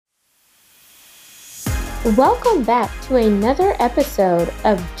Welcome back to another episode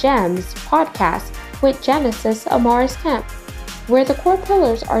of GEMS podcast with Genesis Amaris Kemp, where the core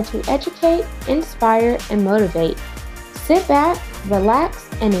pillars are to educate, inspire, and motivate. Sit back, relax,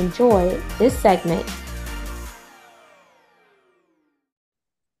 and enjoy this segment.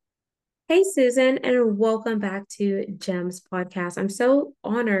 Hey, Susan, and welcome back to GEMS podcast. I'm so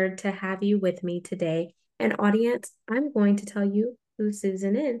honored to have you with me today. And audience, I'm going to tell you who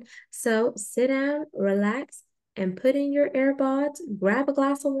Susan is. So sit down, relax, and put in your earbuds, grab a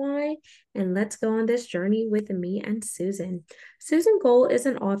glass of wine, and let's go on this journey with me and Susan. Susan Gold is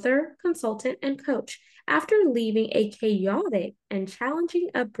an author, consultant, and coach. After leaving a chaotic and challenging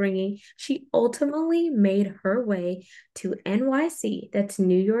upbringing, she ultimately made her way to NYC, that's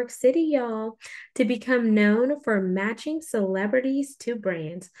New York City, y'all, to become known for matching celebrities to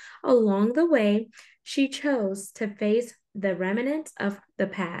brands. Along the way, she chose to face the remnants of the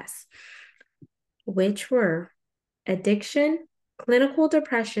past, which were addiction, clinical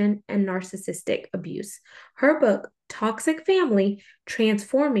depression, and narcissistic abuse. Her book, Toxic Family: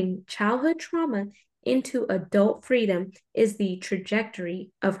 Transforming Childhood Trauma into Adult Freedom, is the trajectory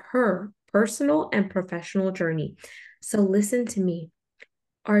of her personal and professional journey. So listen to me.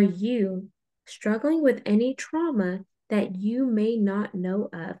 Are you struggling with any trauma that you may not know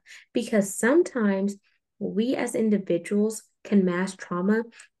of? Because sometimes we as individuals can mask trauma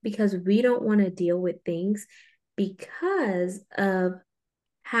because we don't want to deal with things because of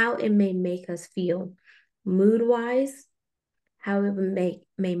how it may make us feel mood wise, how it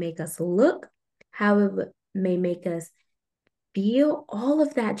may make us look, how it may make us feel, all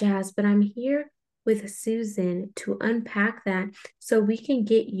of that jazz. But I'm here with Susan to unpack that so we can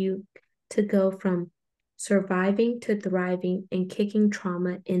get you to go from surviving to thriving and kicking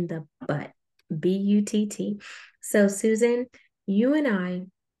trauma in the butt. BUTT. So, Susan, you and I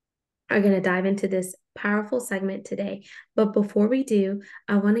are going to dive into this powerful segment today. But before we do,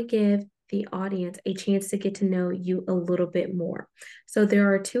 I want to give the audience a chance to get to know you a little bit more. So,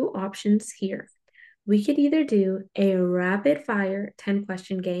 there are two options here. We could either do a rapid fire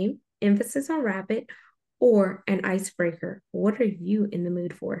 10-question game, emphasis on rapid, or an icebreaker. What are you in the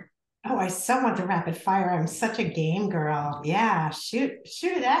mood for? Oh, I so want the rapid fire. I'm such a game girl. Yeah, shoot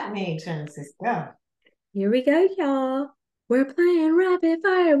it at me, Genesis. Go. Here we go, y'all. We're playing rapid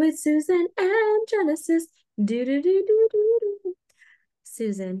fire with Susan and Genesis. Do do do do do do.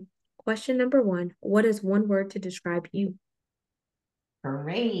 Susan, question number one. What is one word to describe you?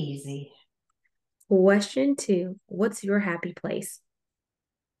 Crazy. Question two. What's your happy place?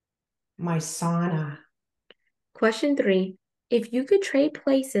 My sauna. Question three. If you could trade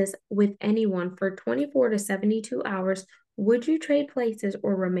places with anyone for 24 to 72 hours, would you trade places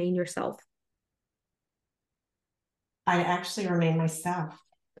or remain yourself? I actually remain myself.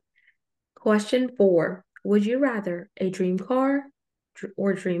 Question four. Would you rather a dream car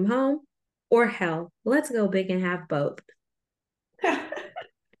or dream home or hell? Let's go big and have both.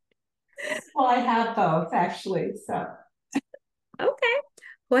 Well, I have both actually. So Okay.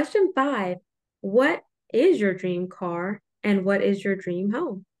 Question five. What is your dream car and what is your dream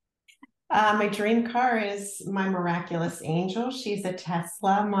home? my dream car is my miraculous angel. She's a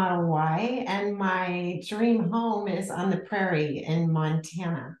Tesla Model Y, and my dream home is on the prairie in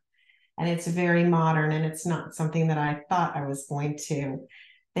Montana. And it's very modern, and it's not something that I thought I was going to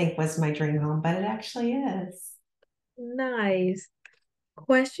think was my dream home, but it actually is. Nice.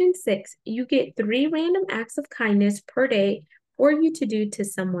 Question six. You get three random acts of kindness per day for you to do to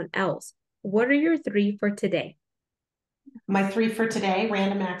someone else. What are your three for today? My three for today: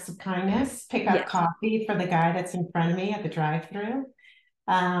 random acts of kindness, pick up Yes. coffee for the guy that's in front of me at the drive-through.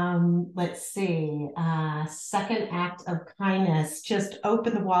 Let's see. Second act of kindness, just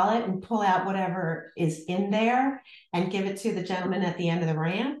open the wallet and pull out whatever is in there and give it to the gentleman at the end of the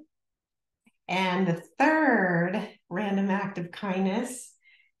ramp. And the third random act of kindness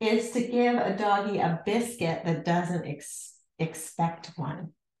is to give a doggy a biscuit that doesn't expect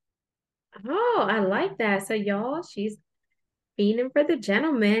one. Oh, I like that. So, y'all, she's fiending for the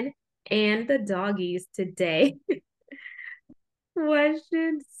gentlemen and the doggies today.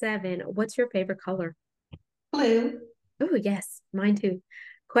 Question seven. What's your favorite color? Blue. Oh, yes, mine too.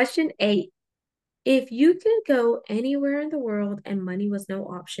 Question eight. If you could go anywhere in the world and money was no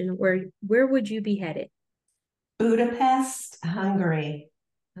option, where would you be headed? Budapest, Hungary.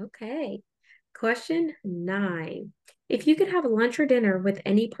 Okay. Question nine. If you could have lunch or dinner with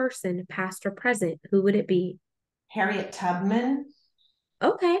any person, past or present, who would it be? Harriet Tubman,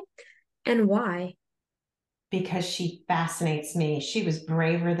 Okay. And why? because she fascinates me. She was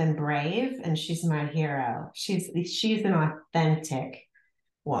braver than brave, and she's my hero. She's an authentic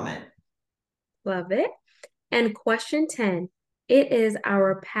woman. Love it. And question 10, it is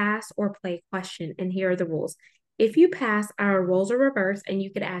our pass or play question. And here are the rules. If you pass, our roles are reversed and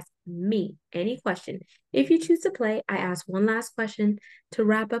you could ask me any question. If you choose to play, I ask one last question to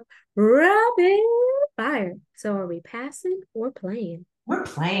wrap up rapid fire. So are we passing or playing? We're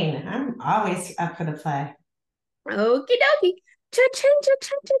playing. I'm always up for the play. Okie dokie. Cha-ching,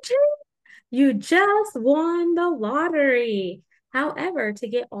 cha-ching, cha-ching. You just won the lottery. However, to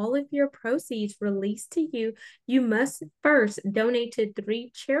get all of your proceeds released to you, you must first donate to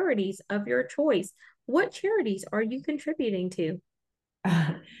three charities of your choice. What charities are you contributing to?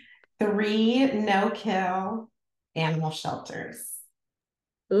 Three no-kill animal shelters.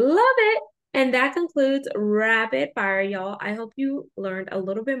 Love it. And that concludes Rapid Fire, y'all. I hope you learned a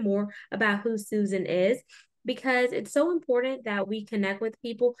little bit more about who Susan is because it's so important that we connect with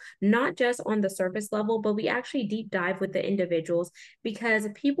people, not just on the surface level, but we actually deep dive with the individuals because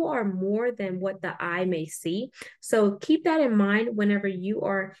people are more than what the eye may see. So keep that in mind whenever you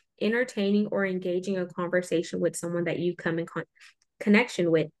are entertaining or engaging a conversation with someone that you come in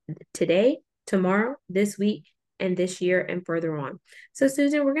connection with today, tomorrow, this week, and this year and further on. So,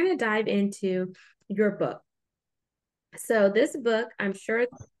 Susan, we're going to dive into your book. So, this book, I'm sure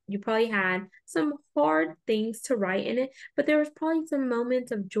you probably had some hard things to write in it, but there was probably some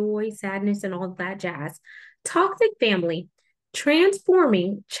moments of joy, sadness, and all that jazz. Toxic Family,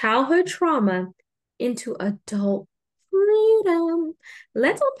 transforming childhood trauma into adult freedom.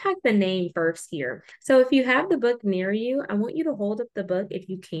 Let's unpack the name first here. So, if you have the book near you, I want you to hold up the book if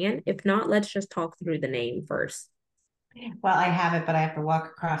you can. If not, let's just talk through the name first. Well, I have it, but I have to walk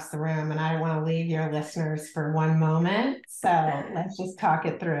across the room and I don't want to leave your listeners for one moment. So let's just talk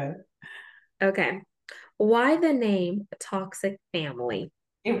it through. Okay. Why the name Toxic Family?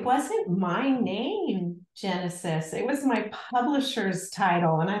 It wasn't my name, Genesis. It was my publisher's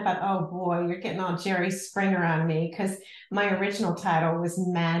title. And I thought, oh boy, you're getting all Jerry Springer on me because my original title was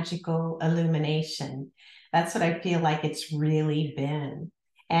Magical Illumination. That's what I feel like it's really been.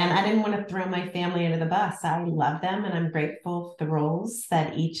 And I didn't want to throw my family under the bus. I love them and I'm grateful for the roles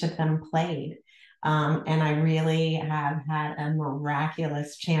that each of them played. And I really have had a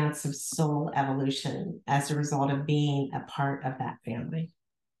miraculous chance of soul evolution as a result of being a part of that family.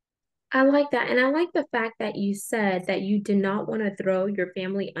 I like that. And I like the fact that you said that you did not want to throw your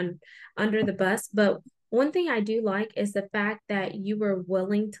family under the bus. But one thing I do like is the fact that you were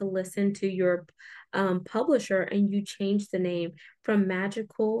willing to listen to your publisher and you changed the name from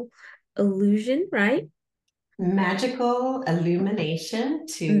Magical Illusion, right? Magical illumination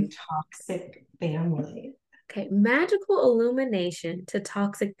to Mm, toxic family. okay, Magical Illumination to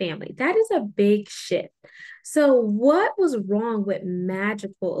Toxic Family. That is a big shift. So, what was wrong with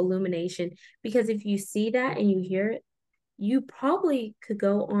Magical Illumination? Because if you see that and you hear it, you probably could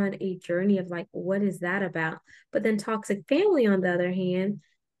go on a journey of like, what is that about? But then toxic family, on the other hand,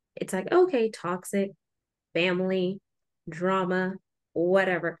 it's like, okay, toxic family, drama,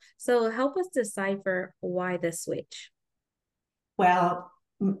 whatever. So help us decipher why the switch. Well,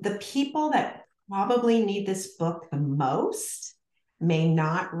 the people that probably need this book the most may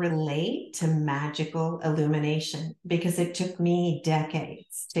not relate to magical illumination because it took me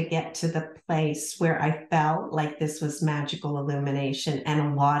decades to get to the place where I felt like this was magical illumination and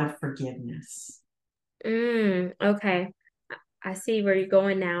a lot of forgiveness. Okay. I see where you're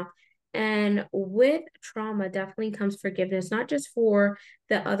going now. And with trauma definitely comes forgiveness, not just for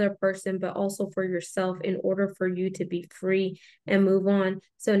the other person, but also for yourself in order for you to be free and move on.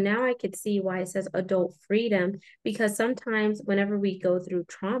 So now I could see why it says adult freedom, because sometimes whenever we go through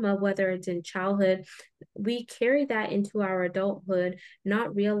trauma, whether it's in childhood, we carry that into our adulthood,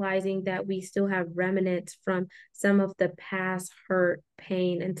 not realizing that we still have remnants from some of the past hurt,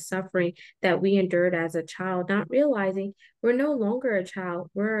 pain, and suffering that we endured as a child, not realizing we're no longer a child,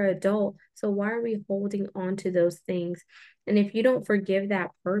 we're an adult. So why are we holding on to those things? And if you don't forgive that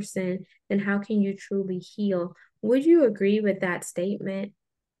person, then how can you truly heal? Would you agree with that statement?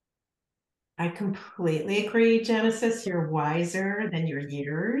 I completely agree, Genesis. You're wiser than your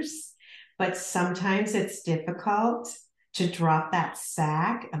years, but sometimes it's difficult to drop that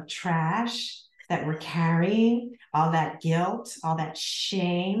sack of trash that we're carrying, all that guilt, all that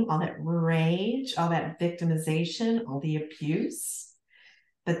shame, all that rage, all that victimization, all the abuse.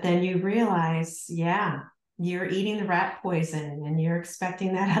 But then you realize, yeah, you're eating the rat poison and you're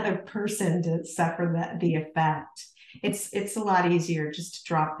expecting that other person to suffer the effect. It's a lot easier just to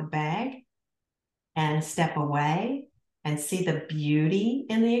drop the bag and step away and see the beauty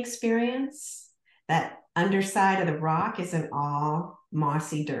in the experience. That underside of the rock isn't all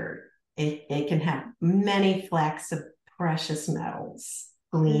mossy dirt. It can have many flecks of precious metals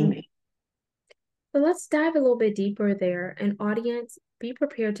Mm. gleaming. But let's dive a little bit deeper there. And audience, be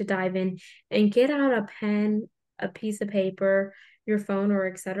prepared to dive in and get out a pen, a piece of paper, your phone, or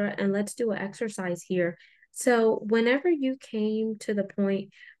etc. And let's do an exercise here. So whenever you came to the point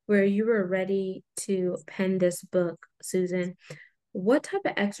where you were ready to pen this book, Susan, what type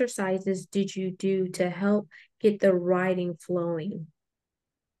of exercises did you do to help get the writing flowing?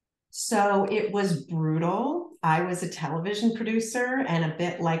 So it was brutal. I was a television producer and a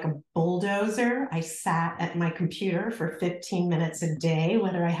bit like a bulldozer. I sat at my computer for 15 minutes a day,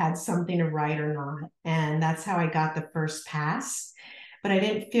 whether I had something to write or not. And that's how I got the first pass. But I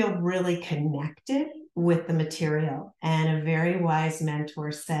didn't feel really connected with the material. And a very wise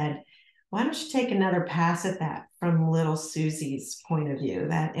mentor said, why don't you take another pass at that from little Susie's point of view,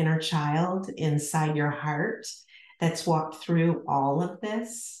 that inner child inside your heart that's walked through all of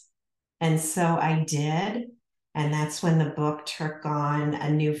this? And so I did. And that's when the book took on a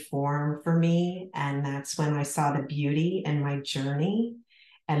new form for me. And that's when I saw the beauty in my journey.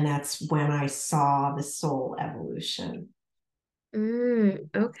 And that's when I saw the soul evolution.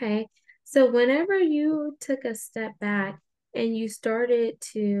 Okay. So whenever you took a step back and you started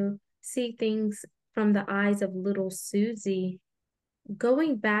to see things from the eyes of little Susie,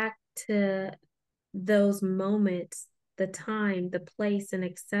 going back to those moments, the time, the place, and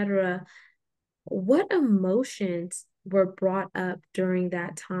etc., what emotions were brought up during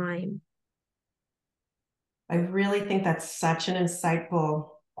that time? I really think that's such an insightful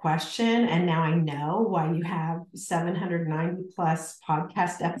question. And now I know why you have 790 plus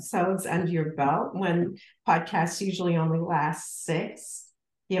podcast episodes under your belt when podcasts usually only last six.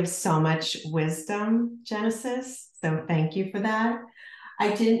 You have so much wisdom, Genesis. So thank you for that.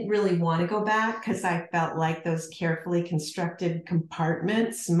 I didn't really want to go back because I felt like those carefully constructed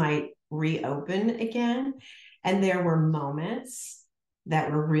compartments might reopen again. And there were moments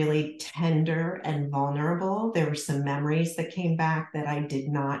that were really tender and vulnerable. There were some memories that came back that I did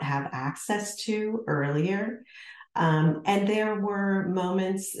not have access to earlier. And there were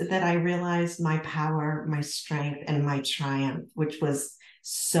moments that I realized my power, my strength, and my triumph, which was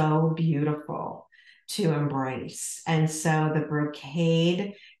so beautiful to embrace. And so the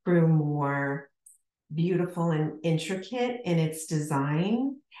brocade grew more beautiful and intricate in its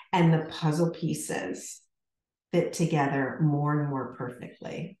design, and the puzzle pieces fit together more and more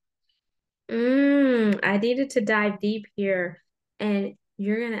perfectly. I needed to dive deep here, and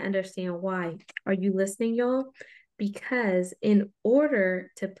you're going to understand why. Are you listening, y'all? Because in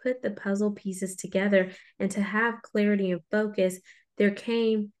order to put the puzzle pieces together and to have clarity and focus, there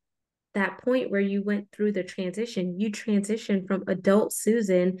came that point where you went through the transition. You transitioned from adult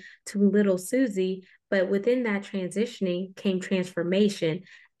Susan to little Susie, but within that transitioning came transformation.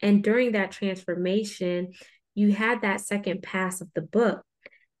 And during that transformation, you had that second pass of the book,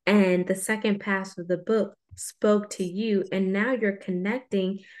 and the second pass of the book spoke to you. And now you're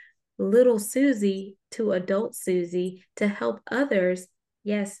connecting little Susie to adult Susie to help others.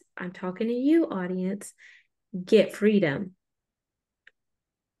 Yes, I'm talking to you, audience, get freedom.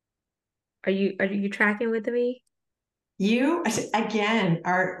 Are you tracking with me? You again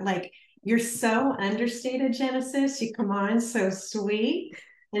are like, you're so understated, Genesis. You come on so sweet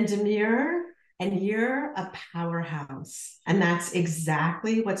and demure, and you're a powerhouse. And that's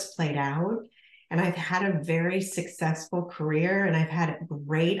exactly what's played out. And I've had a very successful career and I've had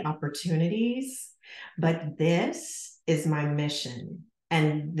great opportunities, but this is my mission.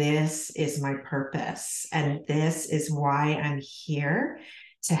 And this is my purpose. And this is why I'm here,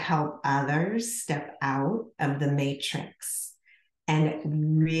 to help others step out of the matrix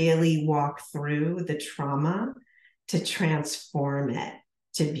and really walk through the trauma to transform it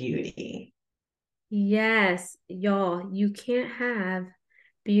to beauty. Yes, y'all, you can't have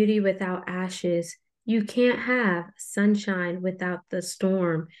beauty without ashes. You can't have sunshine without the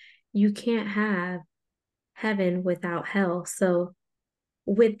storm. You can't have heaven without hell. So,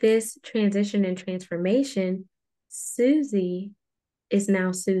 with this transition and transformation, Susie is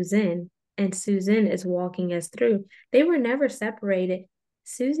now Susan, and Susan is walking us through. They were never separated.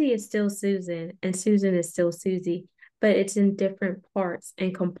 Susie is still Susan, and Susan is still Susie, but it's in different parts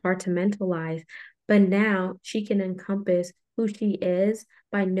and compartmentalized. But now she can encompass who she is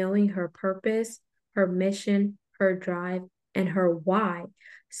by knowing her purpose, her mission, her drive, and her why.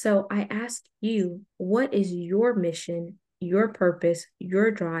 So I ask you, what is your mission, your purpose,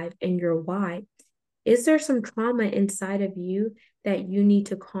 your drive, and your why? Is there some trauma inside of you that you need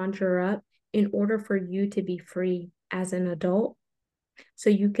to conjure up in order for you to be free as an adult so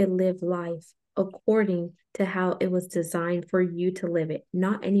you can live life according to how it was designed for you to live it,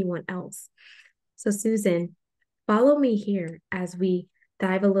 not anyone else? So, Susan, follow me here as we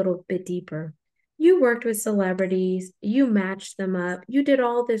dive a little bit deeper. You worked with celebrities, you matched them up, you did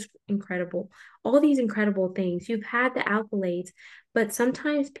all these incredible things. You've had the accolades, but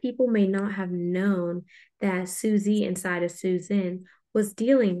sometimes people may not have known that Susie inside of Susan was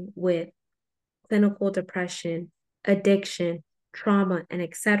dealing with clinical depression, addiction, trauma, and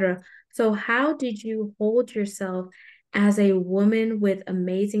etc. So, how did you hold yourself as a woman with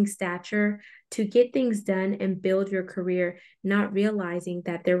amazing stature to get things done and build your career, not realizing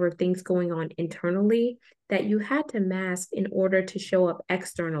that there were things going on internally that you had to mask in order to show up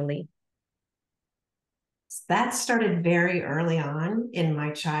externally? That started very early on in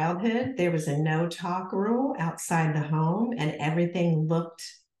my childhood. There was a no talk rule outside the home, and everything looked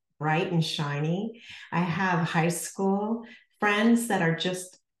bright and shiny. I have high school friends that are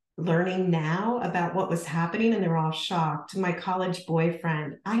just learning now about what was happening, and they're all shocked. My college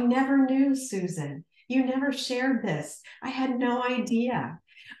boyfriend, I never knew, Susan. You never shared this. I had no idea.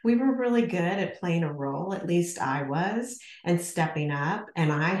 We were really good at playing a role, at least I was, and stepping up.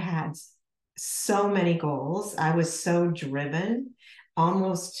 And I had so many goals. I was so driven,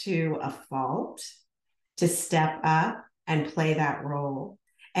 almost to a fault, to step up and play that role.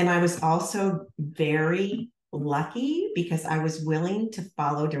 And I was also very lucky because I was willing to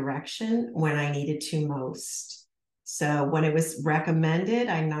follow direction when I needed to most. So when it was recommended,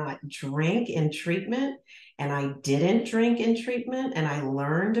 I not drink in treatment, and I didn't drink in treatment, and I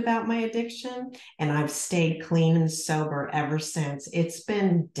learned about my addiction, and I've stayed clean and sober ever since. It's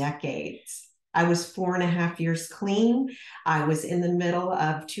been decades. I was 4.5 years clean. I was in the middle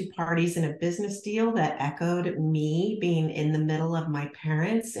of two parties in a business deal that echoed me being in the middle of my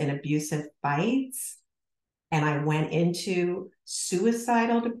parents in abusive fights. And I went into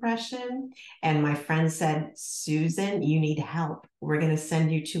suicidal depression. And my friend said, Susan, you need help. We're going to send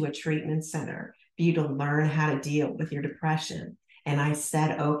you to a treatment center for you to learn how to deal with your depression. And I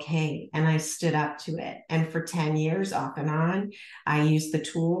said, okay. And I stood up to it. And for 10 years, off and on, I used the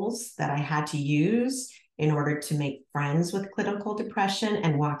tools that I had to use in order to make friends with clinical depression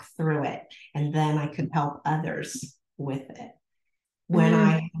and walk through it. And then I could help others with it. When Mm,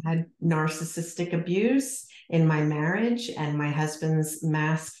 I had narcissistic abuse in my marriage and my husband's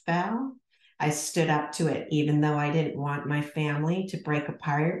mask fell, I stood up to it, even though I didn't want my family to break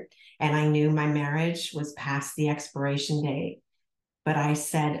apart. And I knew my marriage was past the expiration date. But I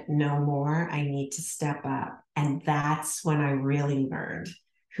said, no more. I need to step up. And that's when I really learned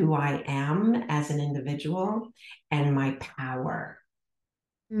who I am as an individual and my power.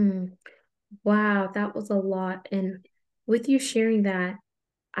 mm. Wow, that was a lot. And with you sharing that,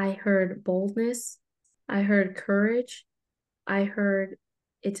 I heard boldness, I heard courage, I heard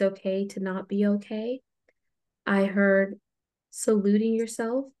it's okay to not be okay. I heard saluting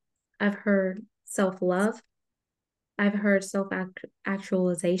yourself. I've heard self love. I've heard self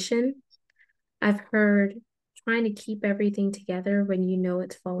actualization. I've heard trying to keep everything together when you know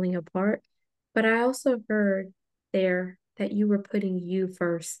it's falling apart. But I also heard there that you were putting you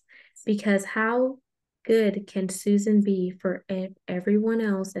first because how good can Susan be for everyone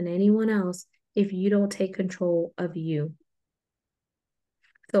else and anyone else if you don't take control of you?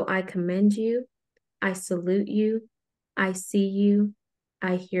 So I commend you. I salute you. I see you.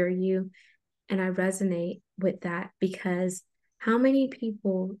 I hear you. And I resonate with that because how many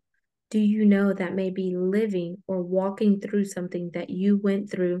people do you know that may be living or walking through something that you went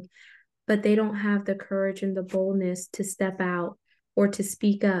through, but they don't have the courage and the boldness to step out or to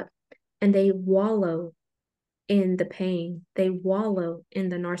speak up, and they wallow in the pain, they wallow in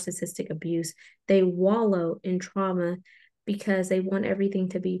the narcissistic abuse, they wallow in trauma because they want everything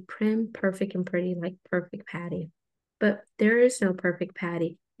to be prim, perfect, and pretty, like perfect Patty. But there is no perfect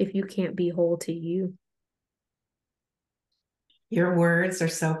Patty if you can't be whole to you. Your words are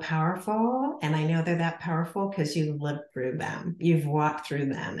so powerful. And I know they're that powerful because you've lived through them. You've walked through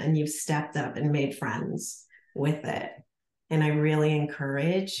them and you've stepped up and made friends with it. And I really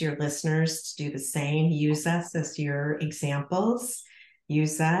encourage your listeners to do the same. Use us as your examples,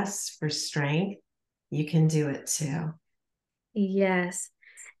 use us for strength. You can do it too. Yes.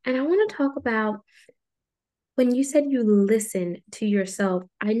 And I want to talk about when you said you listen to yourself.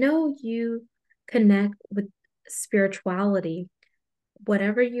 I know you connect with spirituality,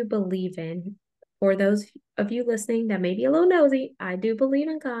 whatever you believe in. For those of you listening that may be a little nosy, I do believe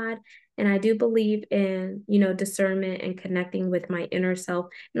in God and I do believe in, discernment and connecting with my inner self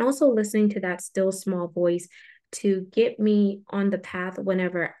and also listening to that still small voice to get me on the path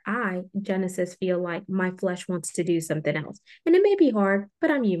whenever I, Genesis, feel like my flesh wants to do something else. And it may be hard,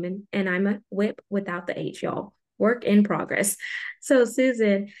 but I'm human and I'm a whip without the H, y'all. Work in progress. So,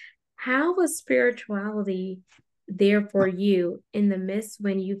 Susan, how was spirituality there for you in the midst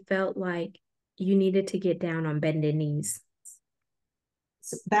when you felt like you needed to get down on bended knees?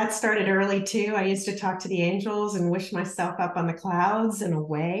 So that started early too. I used to talk to the angels and wish myself up on the clouds and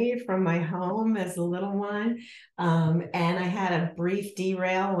away from my home as a little one. And I had a brief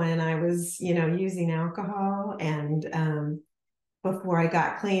derail when I was, using alcohol and before I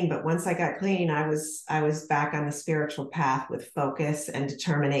got clean. But once I got clean, I was back on the spiritual path with focus and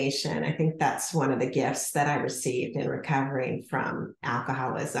determination. I think that's one of the gifts that I received in recovering from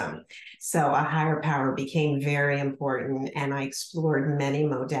alcoholism. So a higher power became very important, and I explored many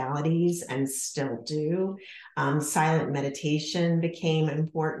modalities and still do. Silent meditation became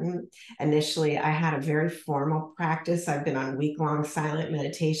important. Initially, I had a very formal practice. I've been on week-long silent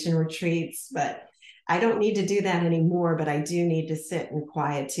meditation retreats, but I don't need to do that anymore, but I do need to sit in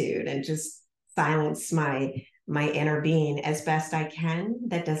quietude and just silence my inner being as best I can.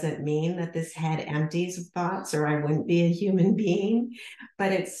 That doesn't mean that this head empties of thoughts or I wouldn't be a human being,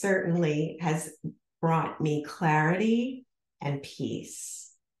 but it certainly has brought me clarity and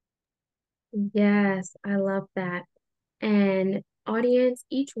peace. Yes, I love that. And audience,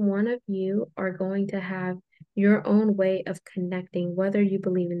 each one of you are going to have your own way of connecting, whether you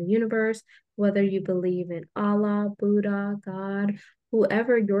believe in the universe, whether you believe in Allah, Buddha, God,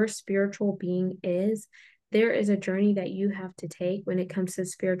 whoever your spiritual being is. There is a journey that you have to take when it comes to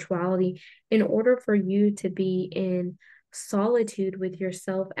spirituality in order for you to be in solitude with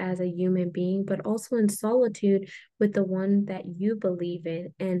yourself as a human being, but also in solitude with the one that you believe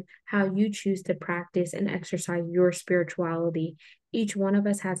in and how you choose to practice and exercise your spirituality. Each one of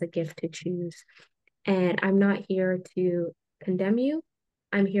us has a gift to choose. And I'm not here to condemn you,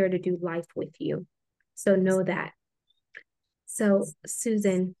 I'm here to do life with you. So know that. So,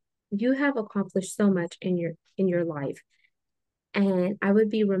 Susan, you have accomplished so much in your life. And I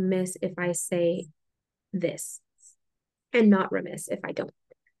would be remiss if I say this and not remiss if I don't.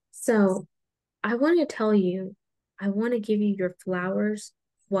 So, I want to tell you, I want to give you your flowers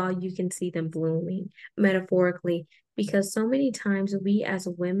while you can see them blooming, metaphorically, because so many times we as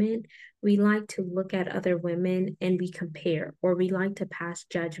women, we like to look at other women and we compare, or we like to pass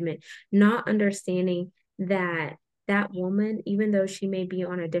judgment, not understanding that that woman, even though she may be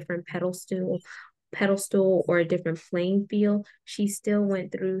on a different pedestal or a different playing field, she still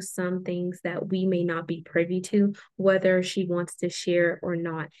went through some things that we may not be privy to, whether she wants to share or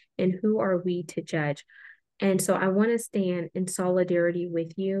not. And who are we to judge? And so I want to stand in solidarity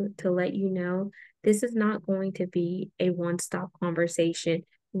with you to let you know this is not going to be a one-stop conversation.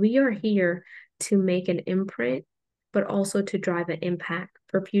 We are here to make an imprint, but also to drive an impact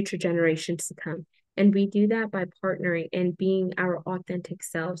for future generations to come. And we do that by partnering and being our authentic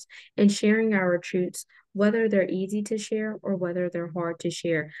selves and sharing our truths, whether they're easy to share or whether they're hard to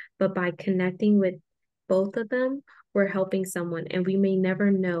share. But by connecting with both of them, we're helping someone, and we may never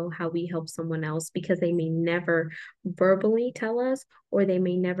know how we help someone else because they may never verbally tell us or they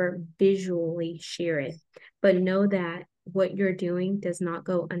may never visually share it. But know that what you're doing does not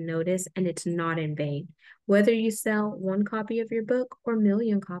go unnoticed and it's not in vain. Whether you sell one copy of your book or a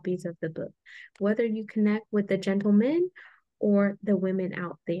million copies of the book, whether you connect with the gentlemen or the women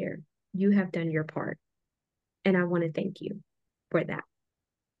out there, you have done your part. And I want to thank you for that.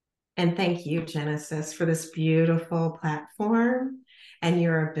 And thank you, Genesis, for this beautiful platform and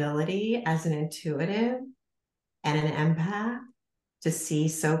your ability as an intuitive and an empath to see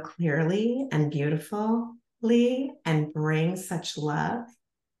so clearly and beautifully and bring such love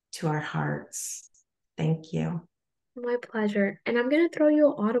to our hearts. Thank you. My pleasure. And I'm going to throw you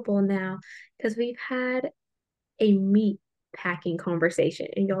an audible now because we've had a meat packing conversation.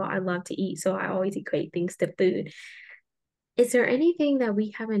 And y'all, I love to eat, so I always equate things to food. Is there anything that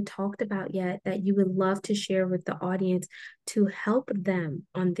we haven't talked about yet that you would love to share with the audience to help them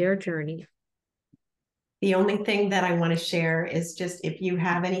on their journey? The only thing that I want to share is just if you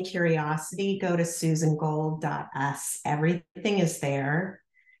have any curiosity, go to susangold.us. Everything is there.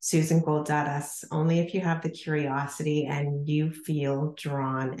 susangold.us, only if you have the curiosity and you feel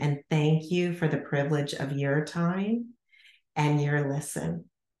drawn. And thank you for the privilege of your time and your listen.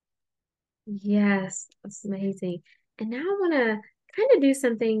 Yes, that's amazing. And now I want to kind of do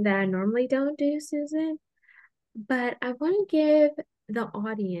something that I normally don't do, Susan. But I want to give the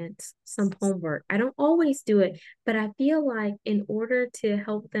audience some homework. I don't always do it, but I feel like in order to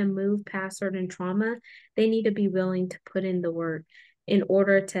help them move past certain trauma, they need to be willing to put in the work in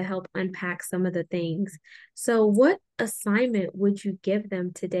order to help unpack some of the things. So, what assignment would you give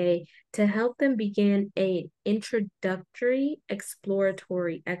them today to help them begin a introductory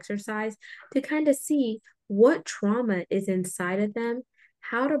exploratory exercise to kind of see what trauma is inside of them,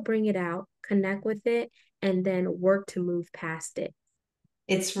 how to bring it out, connect with it, and then work to move past it?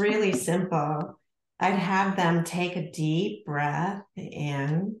 It's really simple. I'd have them take a deep breath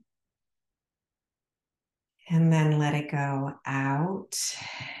in and then let it go out.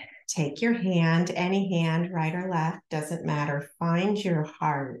 Take your hand, any hand, right or left, doesn't matter. Find your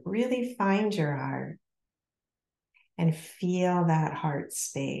heart, really find your heart and feel that heart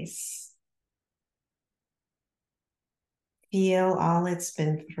space. Feel all it's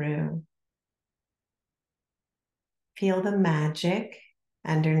been through. Feel the magic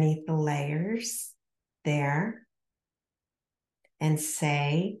underneath the layers there and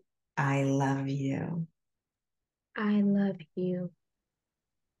say, I love you. I love you.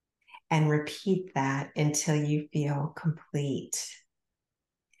 And repeat that until you feel complete.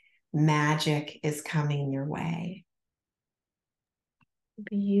 Magic is coming your way.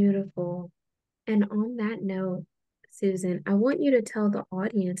 Beautiful. And on that note, Susan, I want you to tell the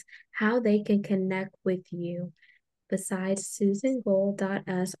audience how they can connect with you. Besides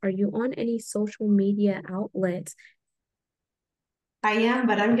susangold.us, are you on any social media outlets? I am,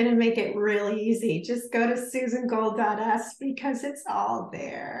 but I'm going to make it really easy. Just go to susangold.us because it's all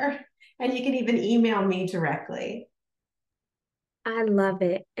there. And you can even email me directly. I love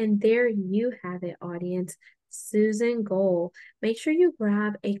it. And there you have it, audience. Susan Gold. Make sure you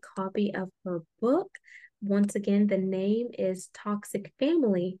grab a copy of her book. Once again, the name is Toxic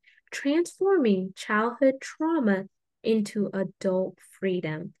Family, Transforming Childhood Trauma into Adult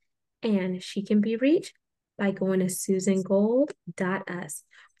Freedom. And she can be reached by going to susangold.us.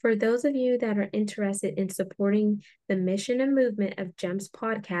 For those of you that are interested in supporting the mission and movement of GEMS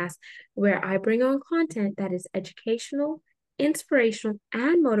podcast, where I bring on content that is educational, inspirational,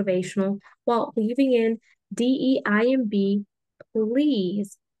 and motivational while weaving in DEI and B,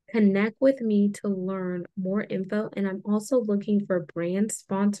 please connect with me to learn more info. And I'm also looking for brand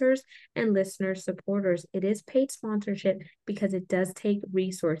sponsors and listener supporters. It is paid sponsorship because it does take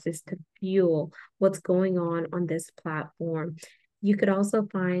resources to fuel what's going on this platform. You could also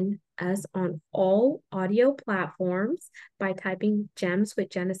find us on all audio platforms by typing GEMS with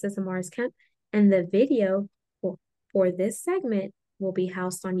Genesis and Mars Kemp, and the video for this segment will be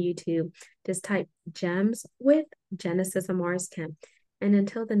housed on YouTube. Just type GEMS with Genesis Amars Kemp. And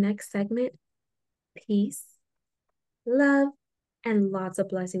until the next segment, peace, love, and lots of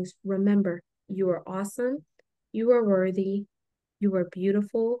blessings. Remember, you are awesome, you are worthy, you are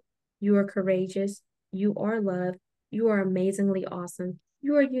beautiful, you are courageous, you are loved, you are amazingly awesome,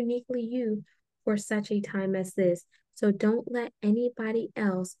 you are uniquely you for such a time as this. So don't let anybody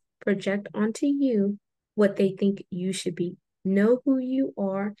else project onto you what they think you should be. Know who you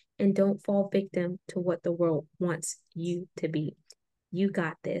are and don't fall victim to what the world wants you to be. You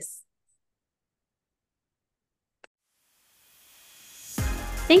got this.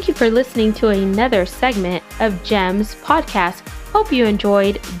 Thank you for listening to another segment of GEMS podcast. Hope you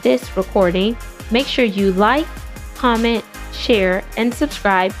enjoyed this recording. Make sure you like, comment, share, and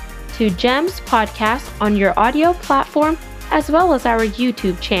subscribe to GEMS podcast on your audio platform, as well as our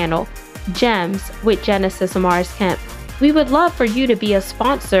YouTube channel, GEMS with Genesis Amars Kemp. We would love for you to be a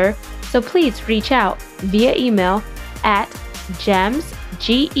sponsor, so please reach out via email at GEMS,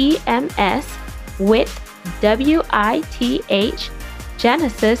 GEMS, with WITH,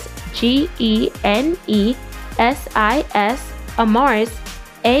 Genesis, GENESIS, Amaris,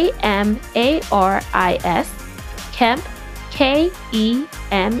 AMARIS, Kemp, KEMP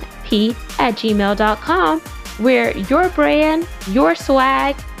 @gmail.com, where your brand, your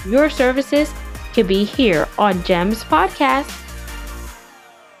swag, your services could be here on GEMS Podcast.